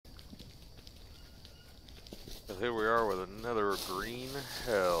And here we are with another green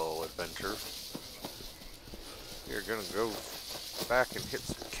hell adventure. We're gonna go back and hit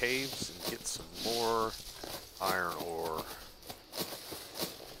some caves and get some more iron ore.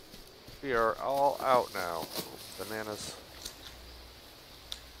 We are all out now. Bananas.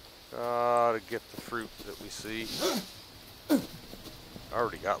 Gotta get the fruit that we see. I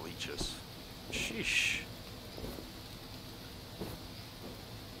already got leeches. Sheesh.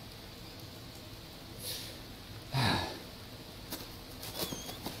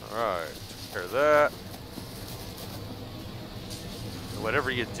 Alright, take care of that. And whatever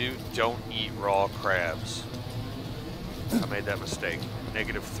you do, don't eat raw crabs. I made that mistake.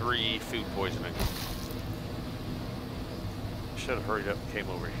 -3 food poisoning. Should have hurried up and came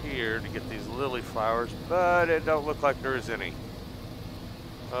over here to get these lily flowers, but it don't look like there is any.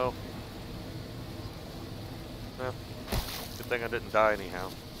 Oh. Well, good thing I didn't die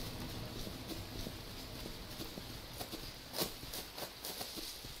anyhow.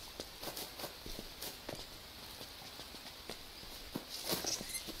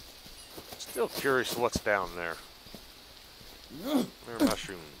 Still curious what's down there. They're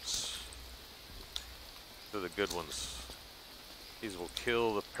mushrooms. They're the good ones. These will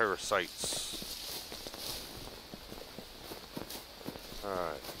kill the parasites.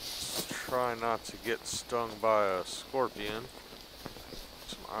 Alright, let's try not to get stung by a scorpion.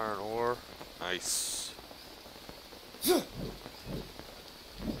 Some iron ore. Nice.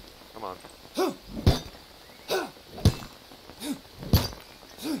 Come on.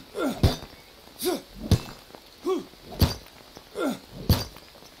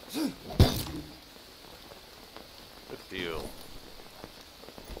 Good deal.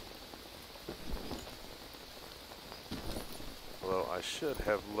 Although I should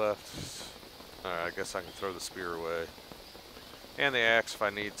have left. Alright, I guess I can throw the spear away. And the axe if I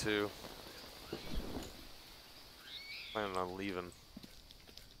need to. Planning on leaving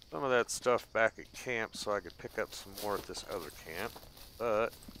some of that stuff back at camp so I could pick up some more at this other camp.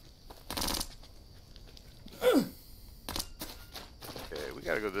 But okay, we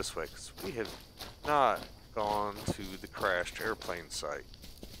gotta go this way because we have not gone to the crashed airplane site.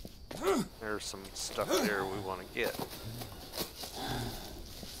 There's some stuff there we want to get.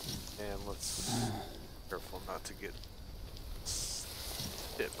 And let's be careful not to get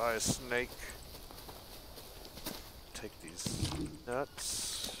hit by a snake. Take these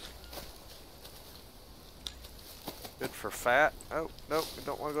nuts. Good for fat. Oh, nope, we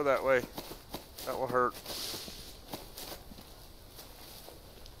don't want to go that way. That will hurt.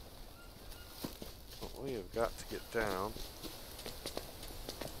 But we have got to get down.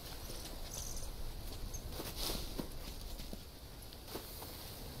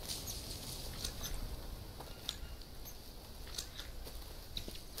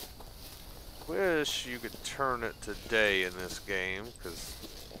 Wish you could turn it to day in this game, because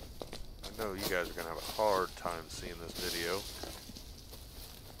I know you guys are going to have a hard time seeing this video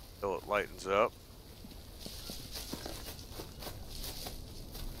until it lightens up.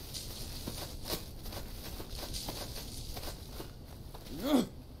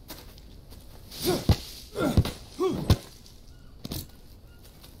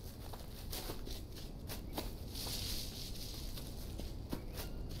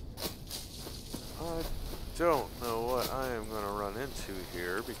 I don't know what I am going to run into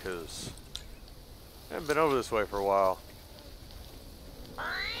here because I haven't been over this way for a while.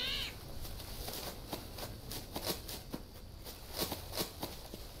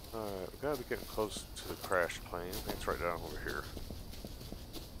 Alright, we gotta be getting close to the crashed plane. I think it's right down over here.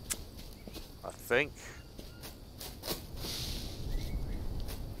 I think.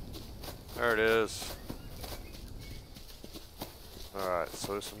 There it is. Alright,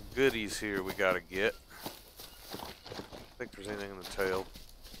 so there's some goodies here we gotta get. I think there's anything in the tail.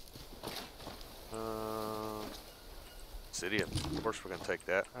 Obsidian. Of course we're gonna take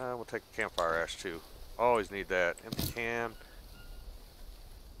that. We'll take campfire ash too. Always need that. Empty can.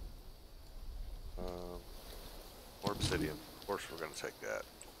 More obsidian. Of course we're gonna take that.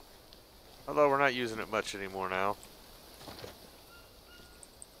 Although we're not using it much anymore now.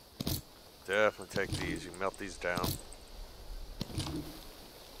 Definitely take these. You melt these down.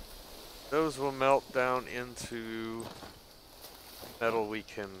 Those will melt down into metal we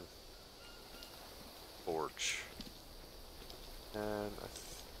can forge. And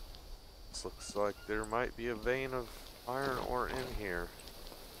this looks like there might be a vein of iron ore in here.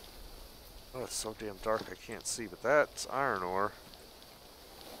 Oh, it's so damn dark I can't see, but that's iron ore.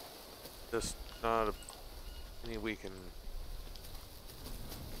 Just not any we can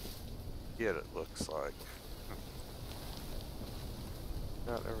get, it looks like.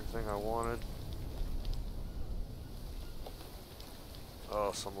 Got everything I wanted.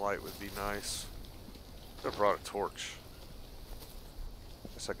 Oh, some light would be nice. I brought a torch.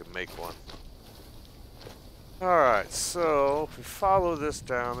 Guess I could make one. Alright, so if we follow this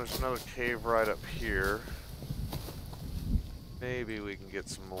down, there's another cave right up here. Maybe we can get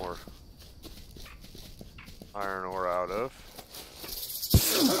some more iron ore out of.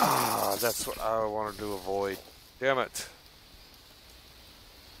 Ah, that's what I wanted to avoid. Damn it.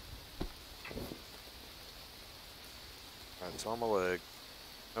 Alright, it's on my leg.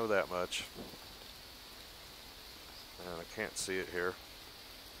 Know that much. And I can't see it here.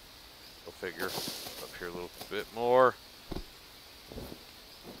 Go figure. Up here a little bit more.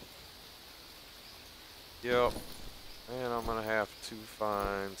 Yep. And I'm gonna have to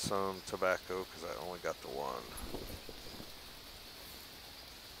find some tobacco because I only got the one.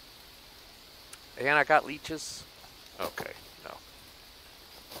 And I got leeches. Okay, no.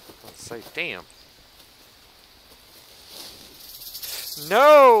 Let's say, damn.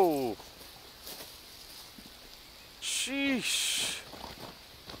 No! Sheesh.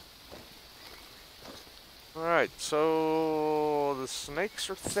 Alright, so the snakes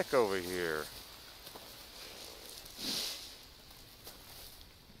are thick over here.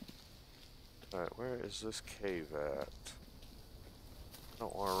 Alright, where is this cave at? I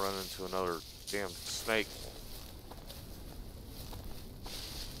don't want to run into another damn snake.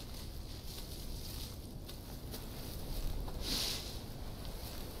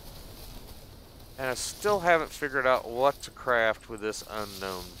 And I still haven't figured out what to craft with this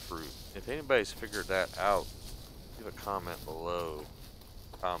unknown fruit. If anybody's figured that out, leave a comment below.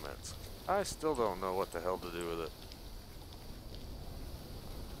 Comments. I still don't know what the hell to do with it.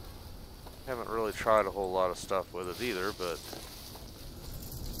 Haven't really tried a whole lot of stuff with it either, but...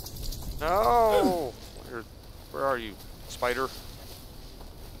 No! Where are you, spider?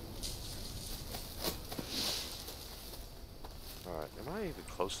 Alright, am I even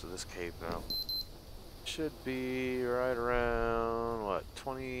close to this cave now? Should be right around, what,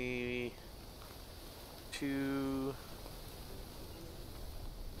 22...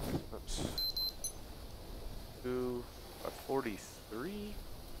 Oops. 43?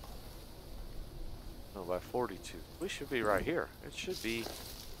 No, by 42. We should be right here. It should be...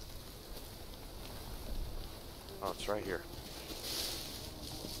 Oh, it's right here.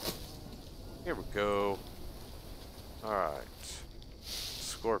 Here we go. Alright.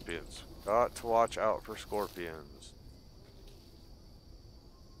 Scorpions. Got to watch out for scorpions.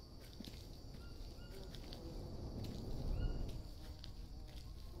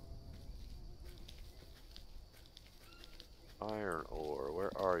 Iron ore,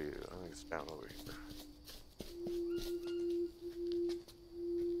 where are you? I think it's down over here.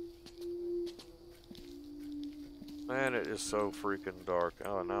 Man, it is so freaking dark.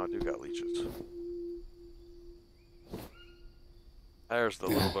 Oh, now I do got leeches. There's the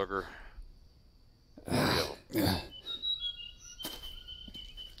little bugger.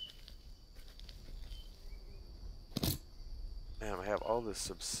 Man, I have all this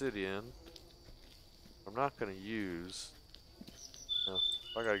obsidian. I'm not going to use. No,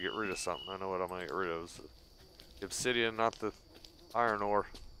 I got to get rid of something. I know what I'm going to get rid of. It's the obsidian, not the iron ore.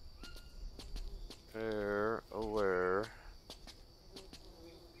 Where, oh where?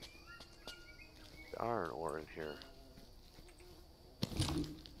 The iron ore in here.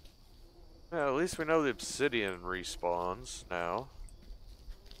 Yeah, at least we know the obsidian respawns now.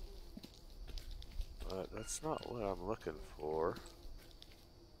 But that's not what I'm looking for.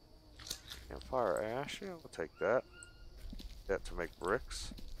 Campfire ash, yeah, we'll take that. That to make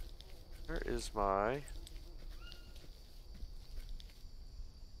bricks. Where is my...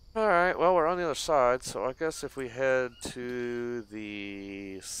 Alright, well, we're on the other side, so I guess if we head to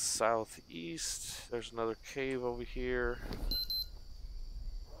the southeast, there's another cave over here.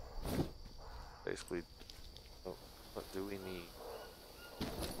 Basically, oh, what do we need?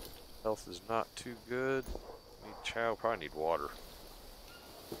 Health is not too good. Need chow, probably need water.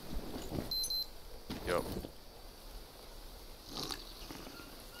 Yup.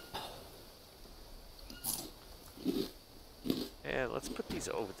 And let's put these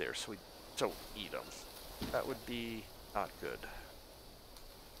over there so we don't eat them. That would be not good.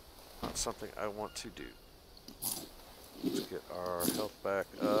 Not something I want to do. Let's get our health back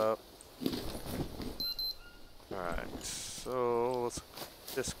up. Alright, so let's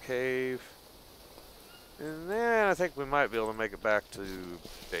this cave. And then I think we might be able to make it back to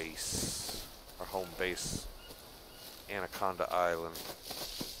base. Our home base. Anaconda Island.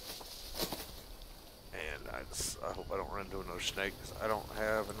 And I hope I don't run into another snake because I don't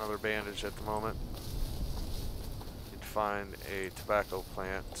have another bandage at the moment. Need to find a tobacco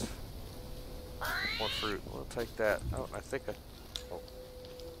plant. More fruit. We'll take that. Oh, I think I... Oh,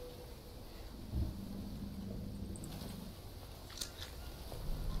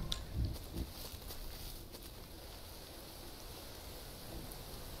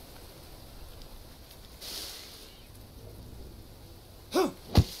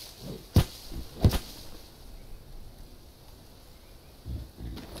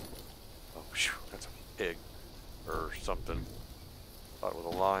 Thought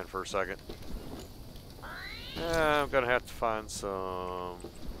with a line for a second. I'm gonna have to find some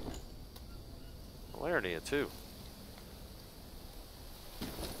malaria too.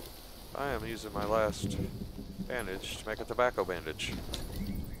 I am using my last bandage to make a tobacco bandage.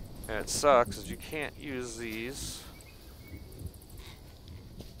 And it sucks as you can't use these.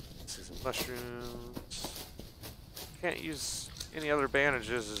 This is mushrooms. Can't use any other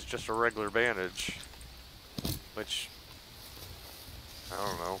bandages as just a regular bandage. Which, I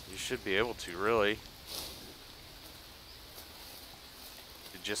don't know, you should be able to, really.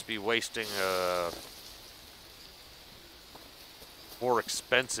 You'd just be wasting a more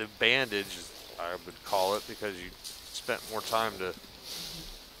expensive bandage, I would call it, because you spent more time to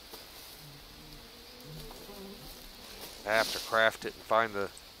have to craft it and find the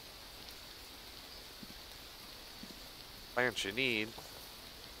plants you need.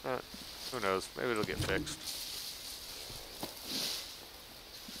 Who knows? Maybe it'll get fixed.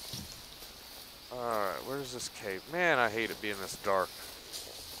 Alright, where's this cave? Man, I hate it being this dark.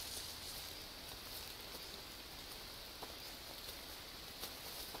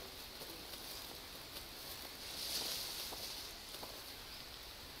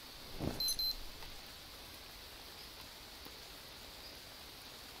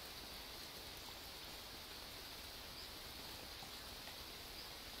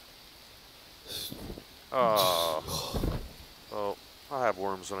 Oh. Well, I'll have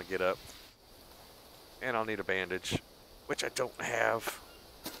worms when I get up. And I'll need a bandage, which I don't have.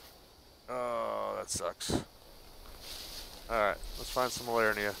 Oh, that sucks. Alright, let's find some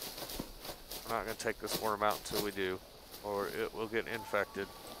malaria. I'm not going to take this worm out until we do, or it will get infected.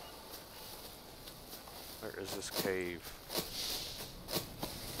 Where is this cave?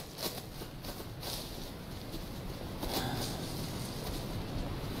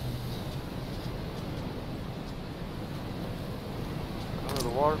 Under the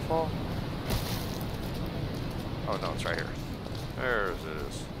waterfall? Oh no, it's right here. There it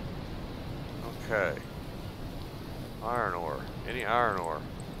is. Okay. Iron ore. Any iron ore?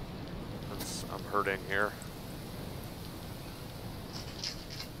 I'm hurting here.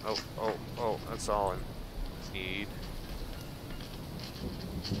 Oh, that's all I need.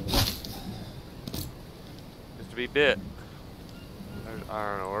 Just to be bit. There's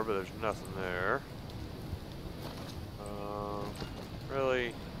iron ore, but there's nothing there.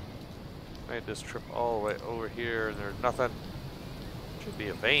 Really made this trip all the way over here and there's nothing. Should be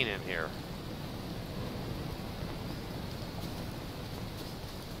a vein in here.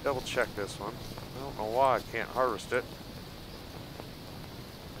 Double check this one. I don't know why I can't harvest it.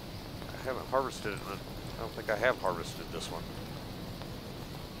 I haven't harvested it. I don't think I have harvested this one.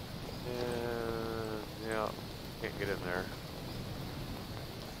 And yeah, can't get in there.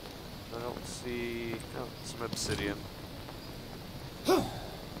 I don't see some obsidian.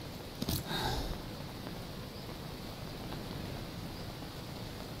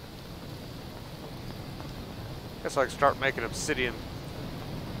 Guess I can start making obsidian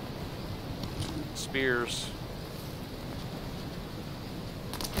spears.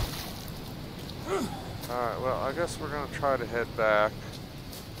 Alright, well, I guess we're gonna try to head back.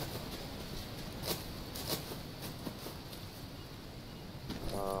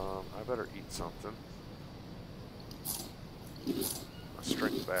 I better eat something. My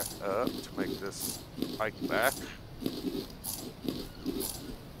strength back up to make this hike back.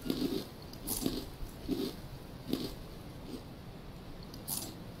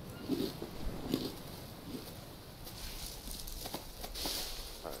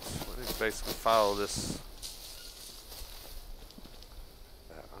 Basically follow this.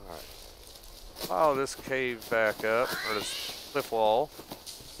 Alright. Follow this cave back up, or this cliff wall.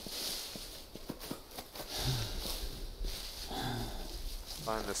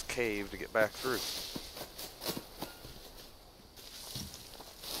 Find this cave to get back through.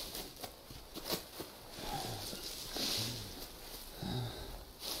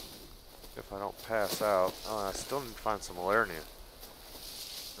 If I don't pass out. Oh, I still need to find some malaria.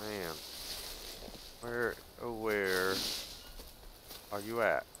 Man. Where are you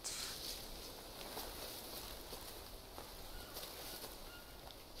at?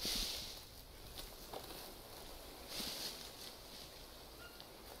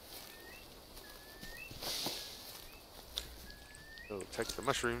 So take the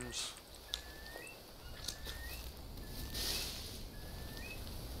mushrooms.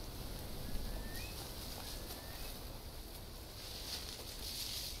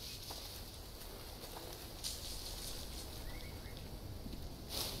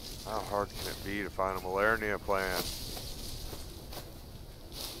 How hard can it be to find a malaria plant?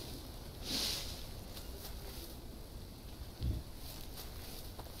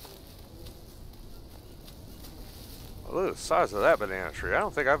 Look at the size of that banana tree. I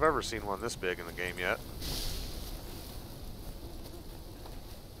don't think I've ever seen one this big in the game yet.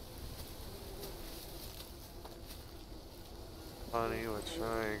 Honey, which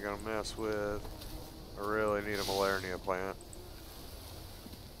I ain't gonna mess with. I really need a malaria plant.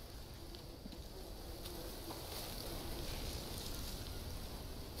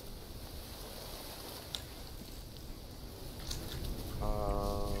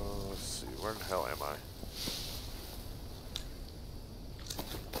 Let's see, where in the hell am I?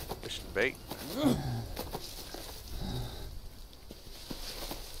 Fishing bait.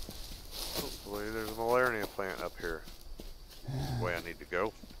 Hopefully there's a malaria plant up here. The way I need to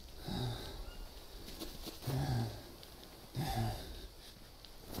go.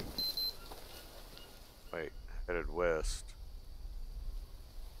 Wait, headed west.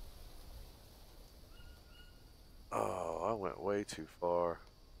 Oh, I went way too far.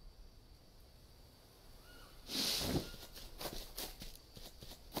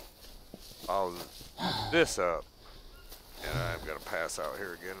 I'll this up. And I'm gonna pass out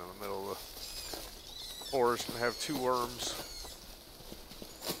here again in the middle of the forest and have 2 worms.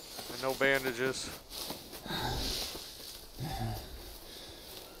 And no bandages.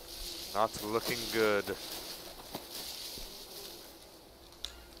 Not looking good.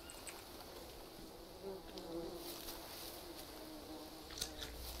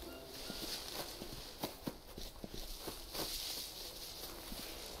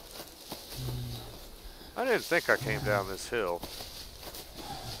 I didn't think I came down this hill,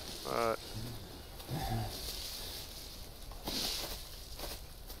 but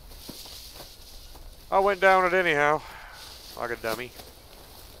I went down it anyhow, like a dummy.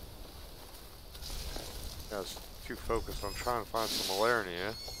 I was too focused on trying to find some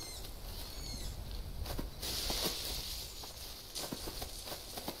malaria.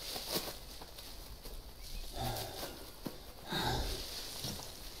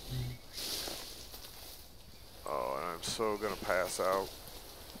 Oh, and I'm so gonna pass out.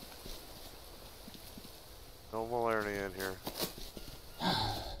 No malaria in here.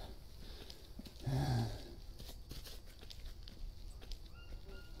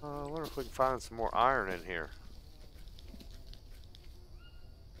 I wonder if we can find some more iron in here.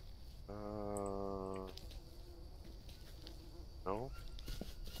 No.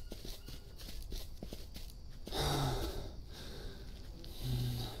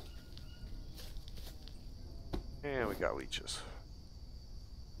 And we got leeches.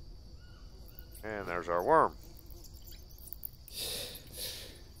 And there's our worm.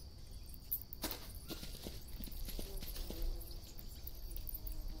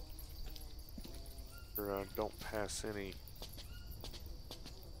 Don't pass any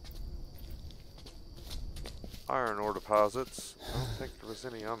iron ore deposits. I don't think there was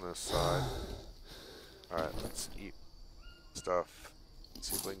any on this side. Alright, let's eat stuff. Let's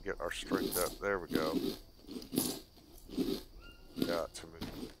see if we can get our strength up. There we go. Got to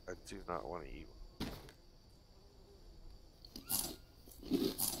move. I do not want to eat one.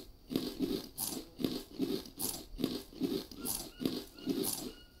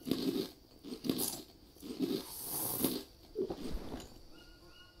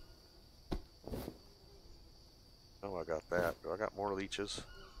 Oh, I got that. Do I got more leeches?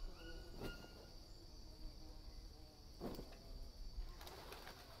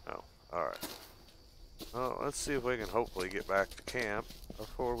 Oh, alright. Well, let's see if we can hopefully get back to camp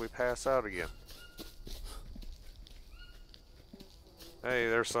before we pass out again. Hey,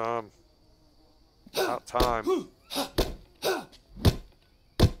 there's some. About time.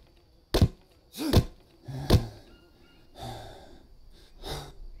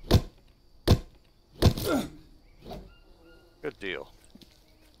 Good deal.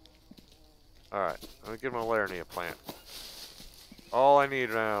 Alright, let me get my malaria plant. All I need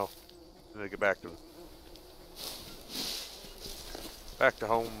now is to get back to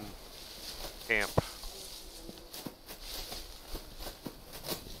home camp.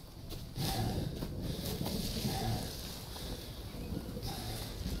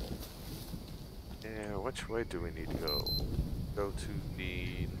 Yeah, which way do we need to go? Go to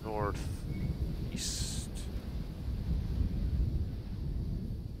the northeast.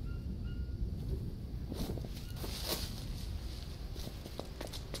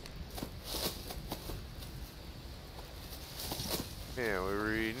 Yeah, we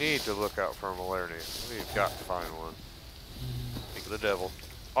really need to look out for a malaria. We've got to find one. Think of the devil.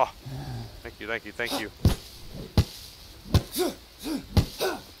 Oh, thank you, thank you, thank you.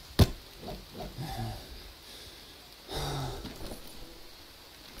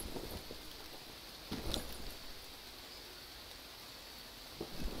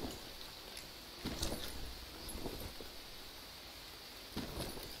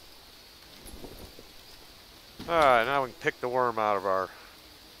 Alright, now we can pick the worm out of our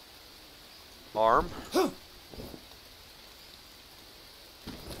arm.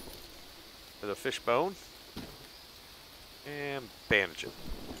 With a fish bone. And bandage it.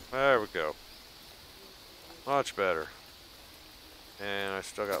 There we go. Much better. And I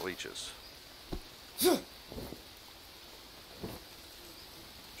still got leeches.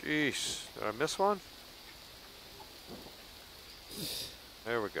 Jeez, did I miss one?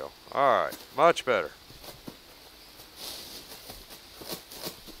 There we go. Alright, much better.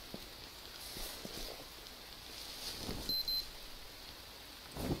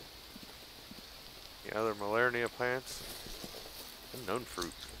 The other malaria plants. Unknown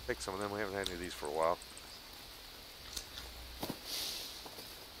fruit. Take some of them. We haven't had any of these for a while.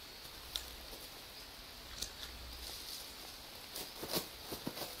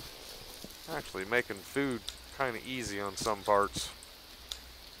 Actually, making food kind of easy on some parts.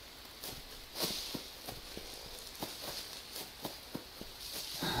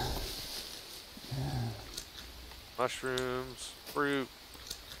 Mushrooms, fruit.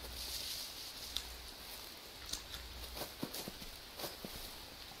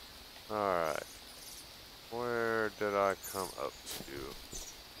 Alright. Where did I come up to?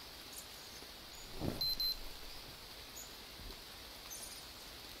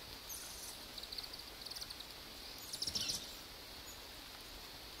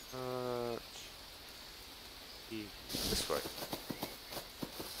 This way.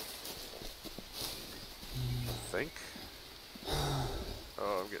 I think.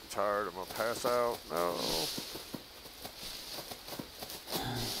 Oh, I'm getting tired. I'm gonna pass out. No.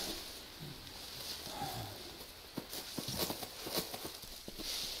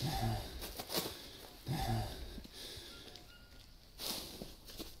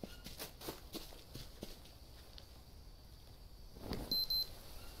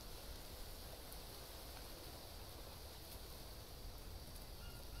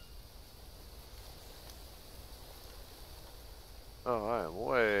 Oh, I am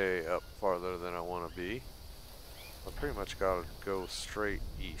way up farther than I want to be. I pretty much gotta go straight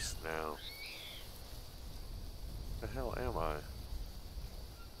east now. Where the hell am I?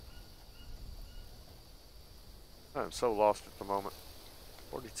 I'm so lost at the moment.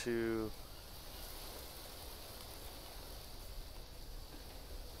 42.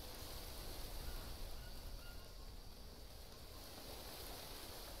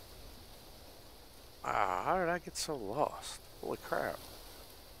 Ah, how did I get so lost? Holy crap.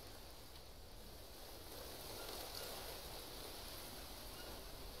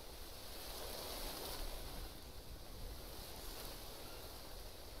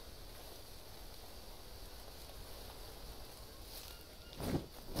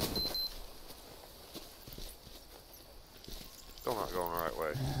 Still not going the right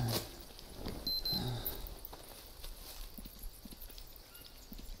way.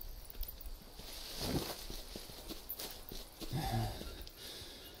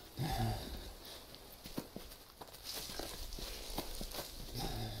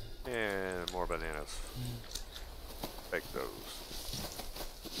 And more bananas. Take those.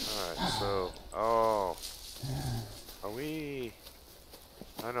 Alright, so... Oh. Are we...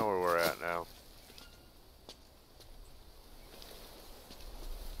 I know where we're at now.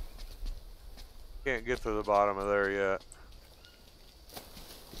 Can't get to the bottom of there yet.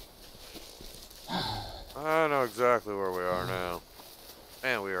 I know exactly where we are now.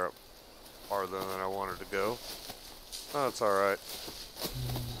 And we are up farther than I wanted to go. Oh, that's alright.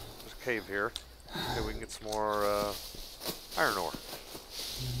 There's a cave here. Okay, we can get some more iron ore.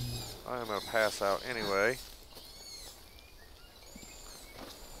 I'm gonna pass out anyway.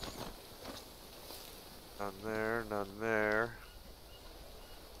 None there, none there.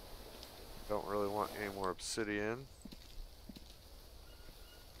 Don't really want any more obsidian.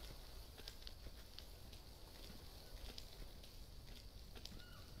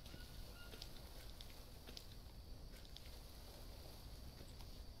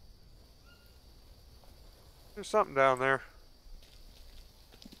 There's something down there.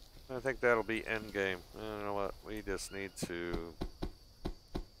 I think that'll be end game. You know what? We just need to...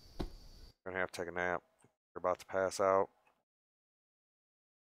 We're gonna have to take a nap. We're about to pass out.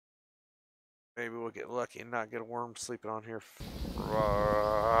 Maybe we'll get lucky and not get a worm sleeping on here.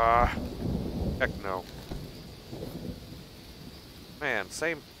 Heck no. Man,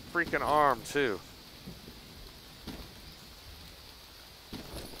 same freaking arm too.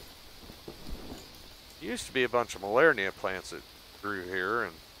 Used to be a bunch of malaria plants that grew here,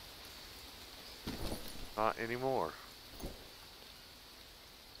 and not anymore.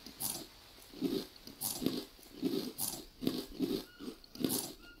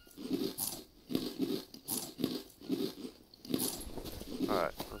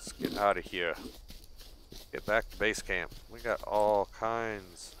 Get out of here. Get back to base camp. We got all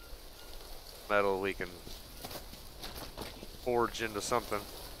kinds of metal we can forge into something.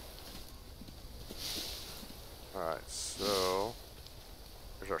 Alright, so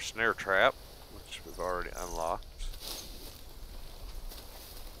there's our snare trap, which we've already unlocked.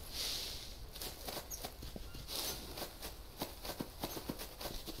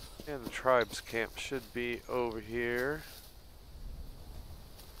 And the tribe's camp should be over here.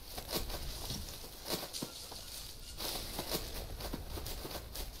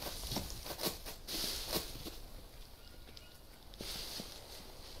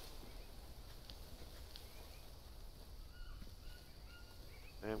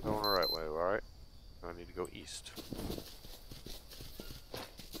 I'm going the right way, alright? I need to go east.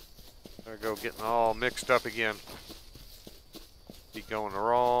 There I go, getting all mixed up again. Be going the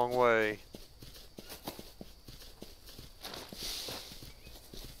wrong way.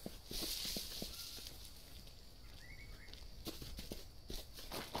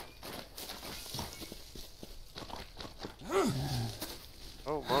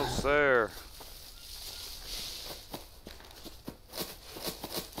 Almost there.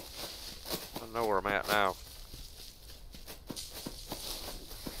 I know where I'm at now.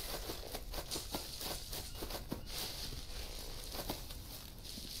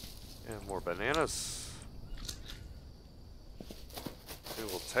 And more bananas. We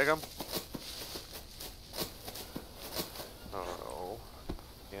will take them. Oh,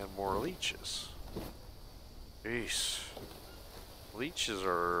 and more leeches. Jeez. Leeches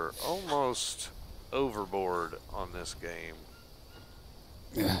are almost overboard on this game.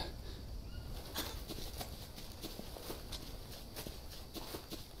 Yeah.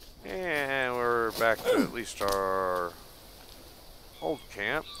 And we're back to at least our old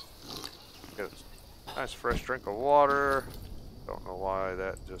camp. Get a nice fresh drink of water. Don't know why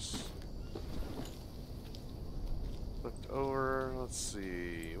that just flipped over. Let's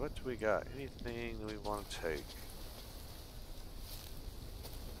see. What do we got? Anything we want to take?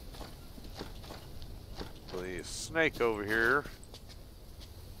 The snake over here.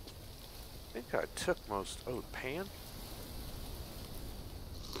 I think I took most. Oh, pan?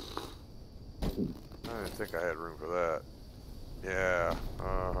 I didn't think I had room for that. Yeah.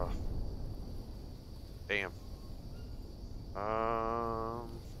 Damn.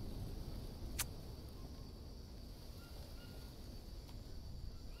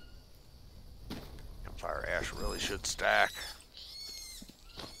 Campfire ash really should stack.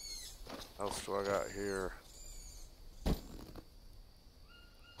 What else do I got here?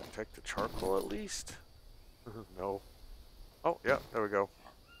 Take the charcoal at least? No. Oh, yeah, there we go.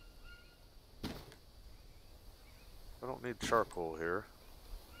 I don't need charcoal here.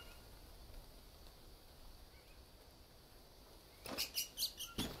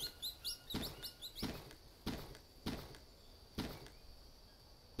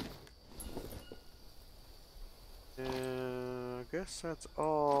 And I guess that's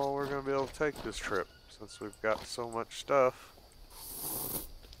all we're going to be able to take this trip, since we've got so much stuff.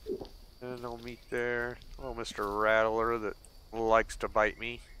 And no meat there. Oh, Mr. Rattler that likes to bite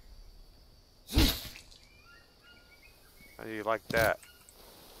me. How do you like that?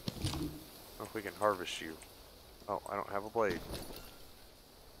 I don't know if we can harvest you. Oh, I don't have a blade.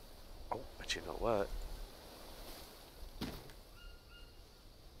 Oh, but you know what?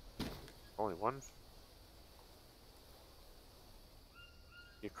 Only one?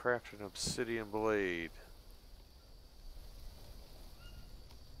 You craft an obsidian blade.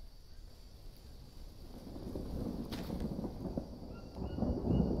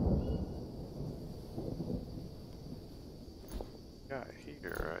 Got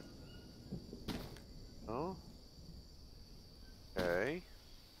here, right? Oh. Okay.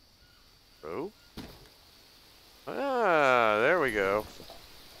 Oh. Ah, there we go.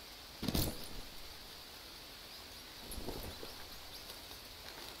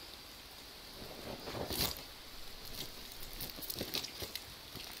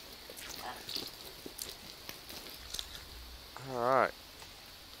 Alright.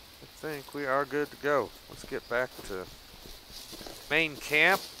 I think we are good to go. Let's get back to main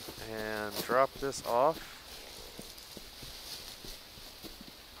camp and drop this off.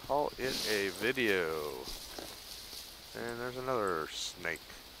 Call it a video. And there's another snake.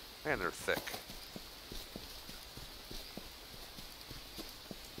 Man, they're thick.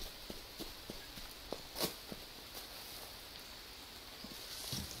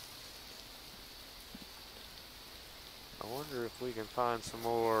 I wonder if we can find some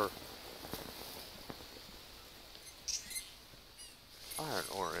more iron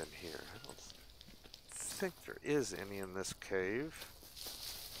ore in here. I don't think there is any in this cave.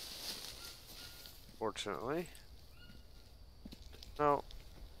 Fortunately. No.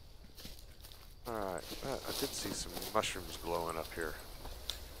 Alright, I did see some mushrooms glowing up here.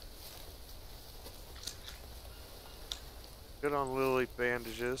 Good on lily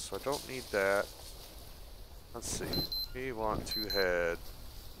bandages, so I don't need that. Let's see. We want to head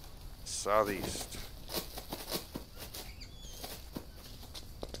southeast.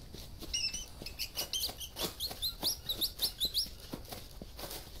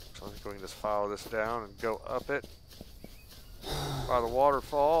 So I think we can just follow this down and go up it by the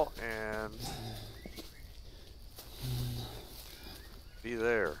waterfall and be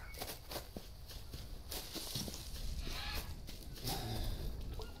there.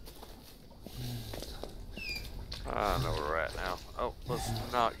 I know where we're at now. Oh, let's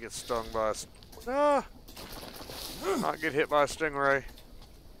not get stung by a... not get hit by a stingray.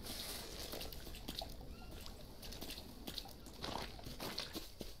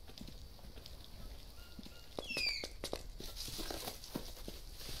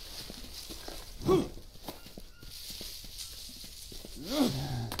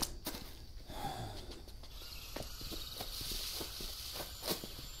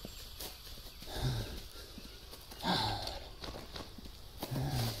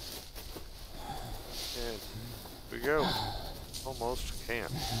 Here we go. Almost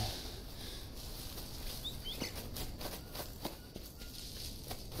camp.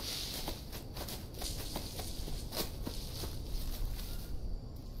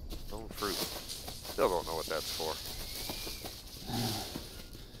 Stone fruit. Still don't know what that's for.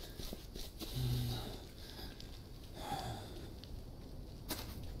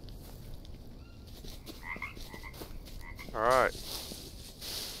 Alright.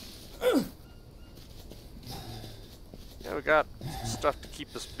 Yeah, we got stuff to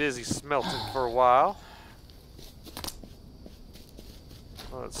keep us busy smelting for a while.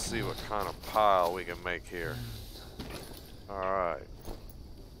 Let's see what kind of pile we can make here. Alright.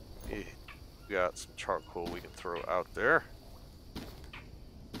 We got some charcoal we can throw out there.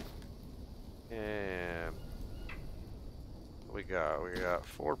 And we got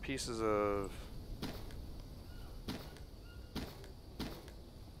 4 pieces of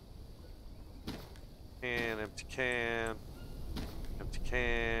empty can, empty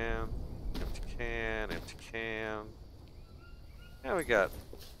can, empty can, empty can. Yeah, we got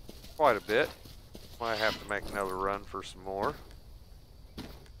quite a bit. Might have to make another run for some more.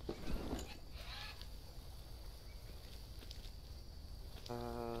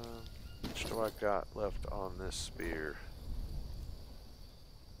 Which do I got left on this spear?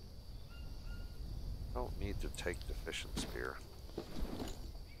 Don't need to take the fishing spear.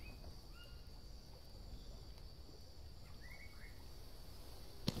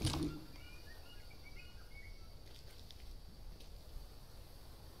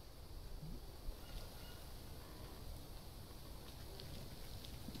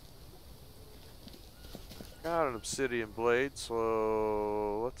 Got an obsidian blade,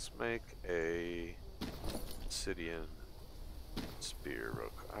 so let's make a obsidian spear.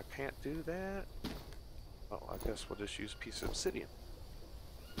 I can't do that. Oh, I guess we'll just use a piece of obsidian.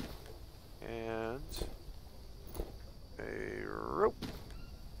 And a rope.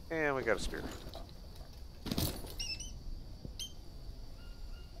 And we got a spear.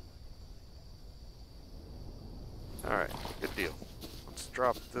 Alright, good deal. Let's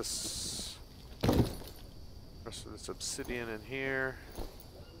drop this rest of this obsidian in here.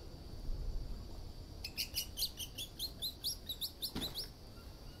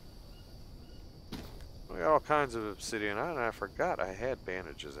 We got all kinds of obsidian. I forgot I had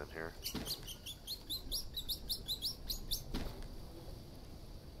bandages in here.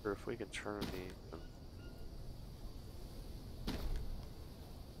 Or if we can turn the...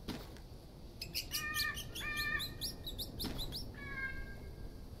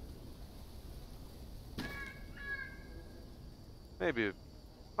 Maybe,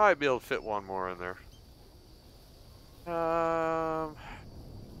 might be able to fit one more in there.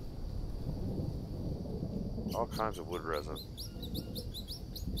 All kinds of wood resin.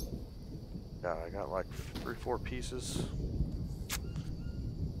 Yeah, I got like 3 or 4 pieces.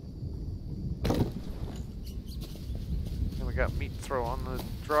 And we got meat to throw on the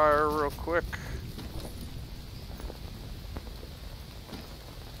dryer real quick.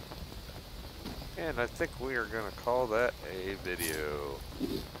 And I think we are going to call that a video.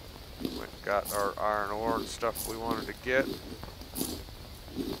 We got our iron ore and stuff we wanted to get.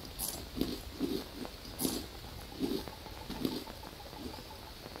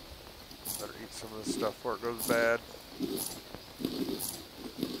 Better eat some of this stuff before it goes bad.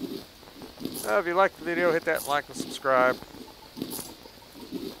 If you liked the video, hit that like and subscribe.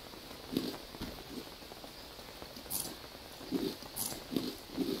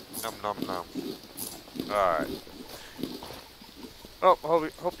 Nom nom nom. Alright. Oh,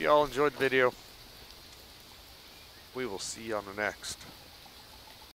 hope you all enjoyed the video. We will see you on the next.